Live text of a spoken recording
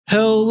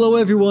Hello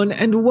everyone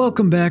and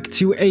welcome back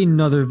to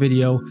another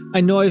video.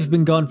 I know I've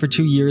been gone for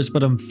 2 years,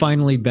 but I'm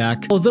finally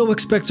back, although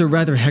expect a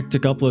rather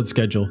hectic upload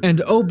schedule.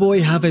 And oh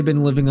boy have I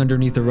been living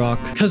underneath a rock,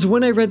 cause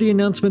when I read the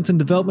announcements and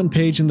development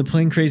page in the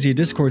Playing Crazy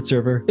Discord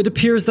server, it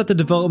appears that the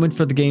development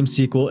for the game's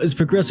sequel is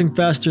progressing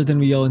faster than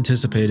we all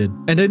anticipated.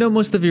 And I know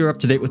most of you are up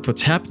to date with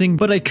what's happening,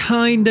 but I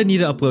kinda need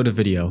to upload a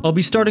video. I'll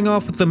be starting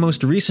off with the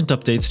most recent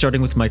updates,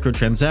 starting with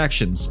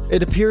microtransactions.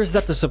 It appears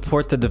that to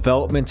support the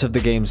development of the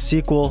game's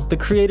sequel, the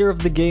creator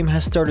of the game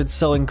has started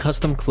selling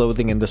custom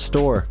clothing in the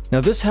store.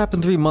 Now this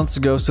happened 3 months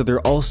ago, so they're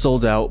all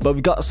sold out, but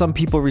we got some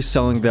people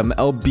reselling them,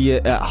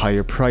 albeit at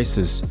higher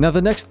prices. Now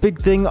the next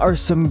big thing are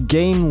some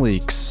game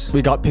leaks.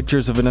 We got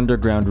pictures of an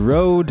underground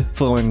road,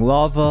 flowing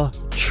lava,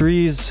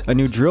 trees, a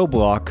new drill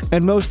block,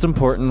 and most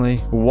importantly,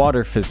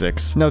 water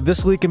physics. Now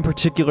this leak in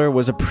particular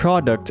was a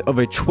product of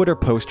a Twitter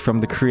post from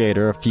the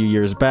creator a few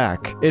years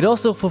back. It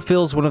also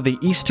fulfills one of the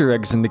Easter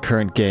eggs in the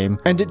current game,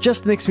 and it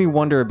just makes me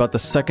wonder about the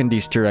second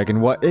Easter egg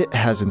and what it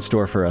has in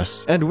store for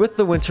us. And with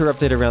the winter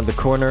update around the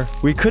corner,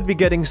 we could be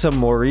getting some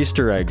more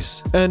Easter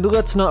eggs. And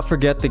let's not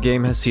forget the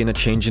game has seen a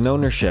change in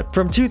ownership.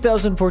 From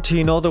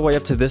 2014 all the way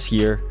up to this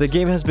year, the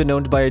game has been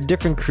owned by a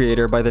different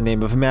creator by the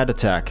name of Mad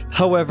Attack.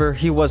 However,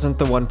 he wasn't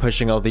the one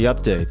pushing all the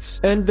updates.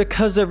 And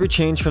because every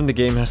change from the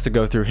game has to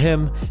go through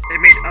him, it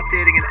made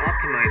updating and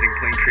optimizing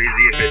Playing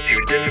Crazy a bit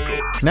too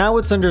difficult. Now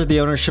it's under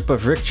the ownership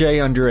of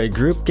Brikzay under a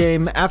group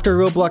game after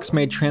Roblox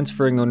made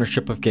transferring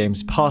ownership of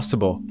games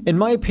possible. In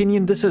my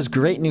opinion, this is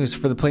great news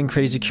for the Playing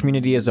Crazy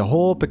community as a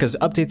whole because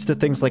updates to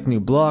things like new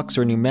blocks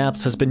or new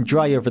maps has been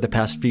dry over the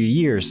past few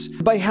years.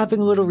 By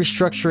having a little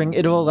restructuring,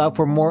 it'll allow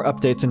for more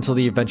updates until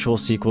the eventual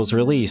sequel's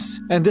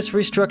release. And this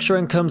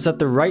restructuring comes at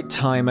the right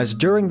time, as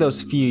during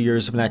those few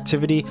years of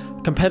inactivity,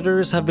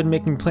 competitors have been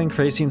making Playing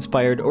Crazy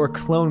inspired or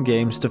clone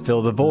games to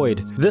fill the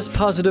void. This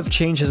positive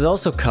change has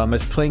also come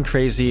as Playing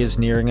Crazy is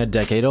nearing a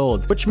decade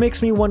old, which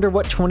makes me wonder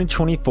what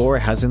 2024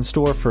 has in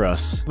store for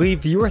us.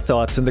 Leave your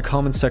thoughts in the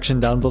comments section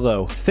down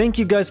below. Thank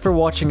you guys for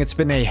watching. It's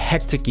been a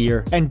hectic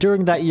year, and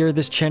during that year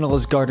this channel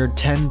has garnered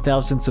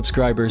 10,000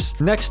 subscribers.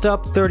 Next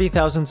up,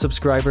 30,000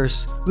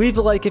 subscribers. Leave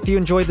a like if you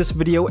enjoyed this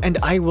video, and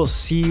I will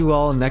see you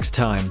all next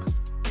time.